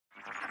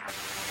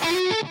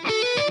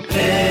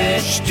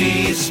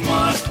HT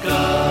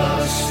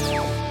Smartcast.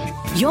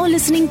 You're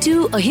listening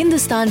to a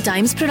Hindustan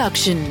Times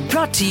production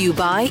brought to you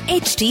by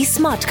HT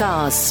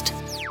Smartcast.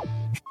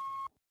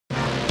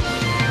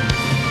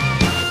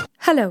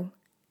 Hello,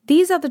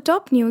 these are the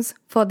top news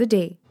for the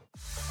day.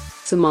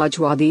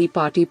 Samajwadi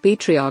Party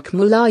patriarch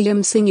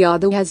Mulayam Singh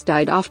Yadav has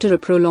died after a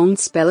prolonged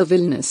spell of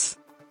illness.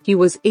 He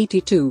was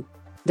 82.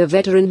 The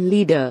veteran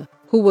leader,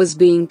 who was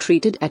being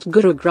treated at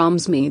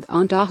Gurugram's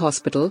Medanta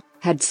Hospital,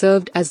 had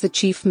served as the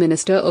Chief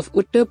Minister of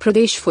Uttar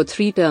Pradesh for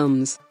 3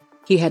 terms.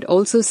 He had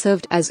also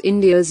served as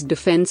India's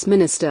Defence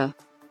Minister.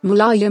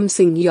 Mulayam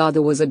Singh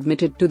Yadav was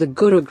admitted to the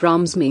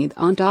Gurugram's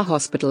Medanta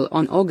Hospital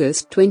on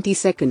August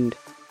 22.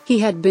 He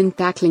had been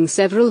tackling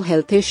several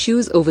health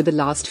issues over the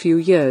last few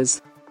years.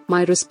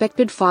 "My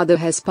respected father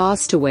has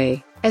passed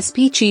away,"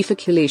 SP Chief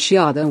Akhilesh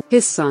Yadav,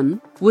 his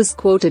son, was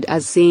quoted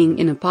as saying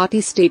in a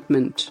party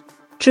statement.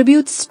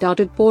 Tributes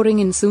started pouring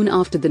in soon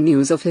after the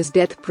news of his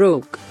death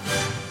broke.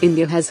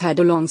 India has had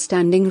a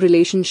long-standing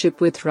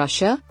relationship with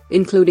Russia,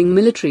 including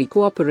military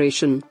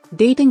cooperation,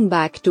 dating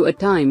back to a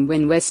time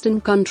when Western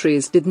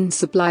countries didn't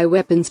supply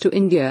weapons to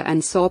India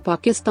and saw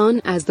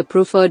Pakistan as the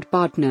preferred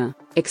partner,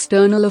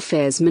 External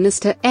Affairs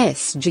Minister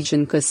S.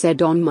 Jaishankar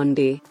said on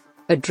Monday.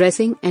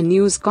 Addressing a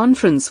news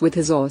conference with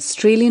his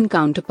Australian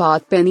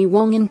counterpart Penny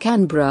Wong in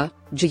Canberra,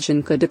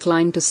 Jaishankar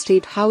declined to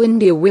state how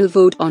India will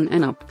vote on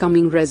an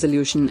upcoming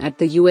resolution at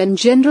the UN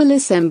General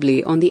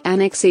Assembly on the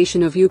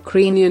annexation of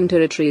Ukrainian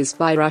territories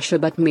by Russia,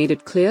 but made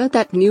it clear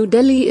that New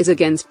Delhi is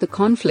against the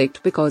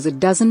conflict because it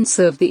doesn't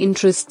serve the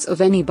interests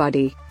of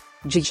anybody.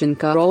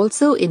 Jaishankar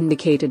also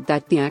indicated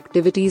that the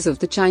activities of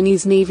the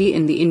Chinese Navy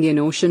in the Indian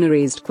Ocean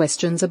raised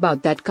questions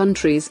about that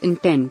country's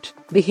intent,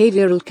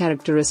 behavioral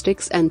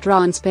characteristics and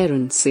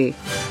transparency.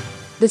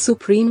 The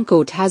Supreme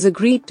Court has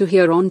agreed to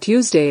hear on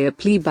Tuesday a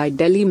plea by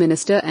Delhi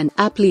Minister and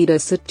AP leader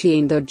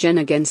Satyendra Jain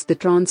against the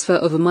transfer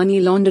of a money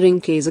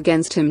laundering case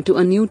against him to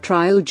a new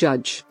trial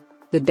judge.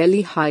 The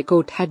Delhi High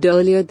Court had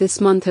earlier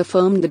this month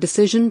affirmed the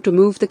decision to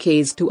move the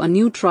case to a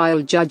new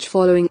trial judge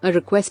following a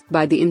request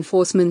by the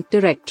Enforcement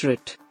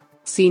Directorate.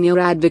 Senior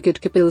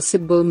advocate Kapil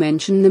Sibal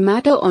mentioned the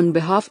matter on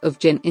behalf of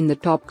Jain in the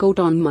top court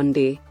on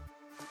Monday.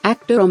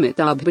 Actor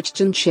Amitabh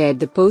Bachchan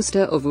shared the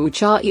poster of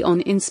Uchai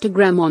on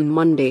Instagram on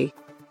Monday.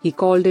 He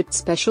called it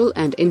special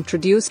and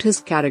introduced his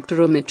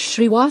character Amit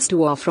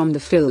Srivastava from the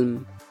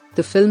film.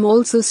 The film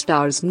also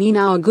stars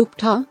Neena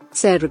Gupta,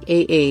 Sarah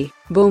A.A.,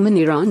 Boman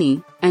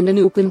Irani, and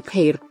Anupam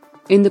Kher.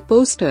 In the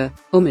poster,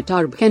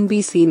 Amitabh can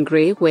be seen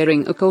grey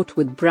wearing a coat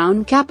with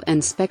brown cap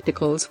and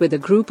spectacles with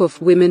a group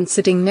of women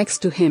sitting next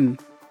to him.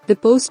 The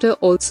poster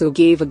also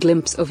gave a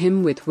glimpse of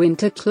him with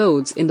winter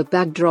clothes in the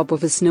backdrop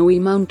of a snowy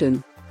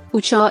mountain.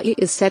 Uchai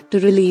is set to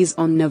release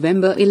on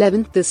November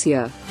 11 this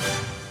year.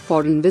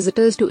 Foreign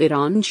visitors to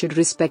Iran should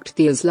respect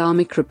the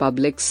Islamic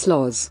Republic's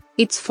laws,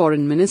 its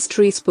foreign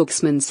ministry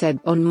spokesman said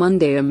on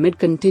Monday amid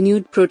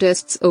continued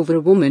protests over a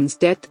woman's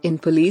death in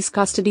police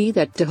custody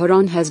that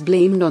Tehran has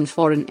blamed on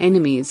foreign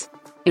enemies.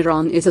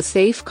 Iran is a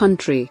safe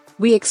country.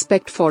 We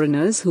expect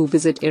foreigners who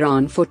visit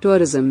Iran for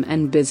tourism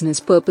and business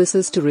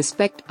purposes to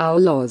respect our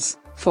laws,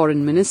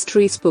 Foreign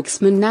Ministry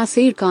spokesman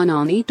Nasir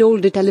Kanani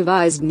told a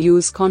televised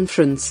news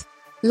conference.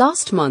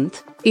 Last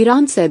month,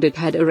 Iran said it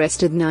had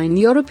arrested 9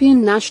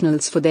 European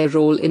nationals for their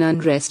role in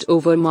unrest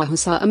over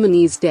Mahsa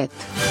Amini's death.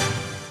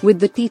 With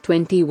the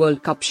T20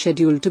 World Cup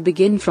scheduled to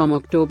begin from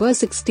October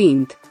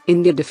 16,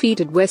 India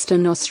defeated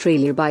Western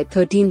Australia by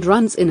 13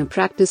 runs in a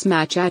practice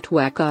match at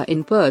WACA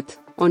in Perth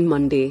on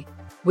Monday.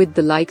 With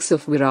the likes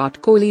of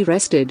Virat Kohli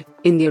rested,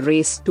 India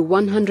raced to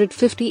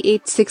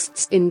 158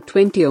 sixths in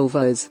 20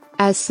 overs,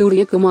 as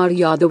Suryakumar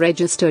Yadav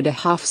registered a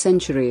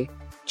half-century.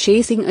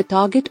 Chasing a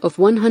target of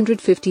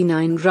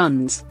 159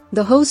 runs,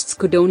 the hosts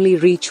could only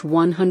reach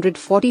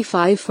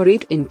 145 for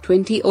 8 in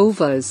 20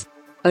 overs.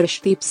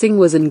 Arshdeep Singh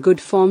was in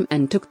good form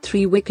and took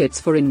 3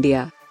 wickets for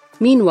India.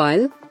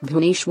 Meanwhile,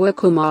 Bhuvneshwar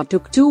Kumar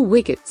took 2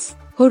 wickets,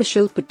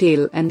 Harshal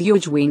Patel and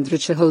Yuzvendra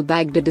Chahal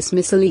bagged a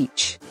dismissal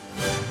each.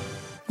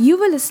 You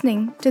were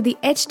listening to the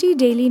HT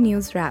Daily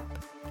News Wrap,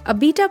 a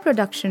beta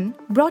production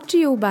brought to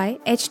you by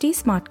HT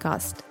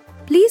Smartcast.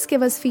 Please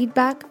give us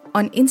feedback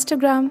on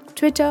Instagram,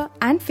 Twitter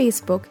and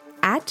Facebook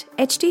at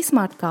HT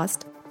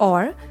Smartcast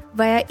or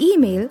via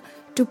email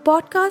to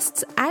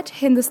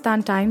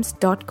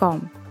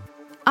podcasts@hindustantimes.com.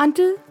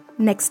 Until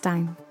next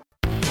time.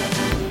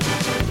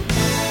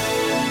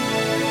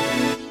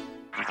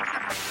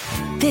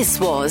 This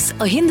was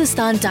a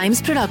Hindustan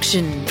Times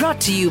production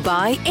brought to you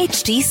by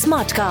HT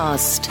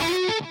Smartcast.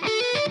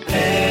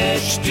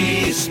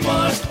 HT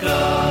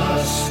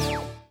Smartcast.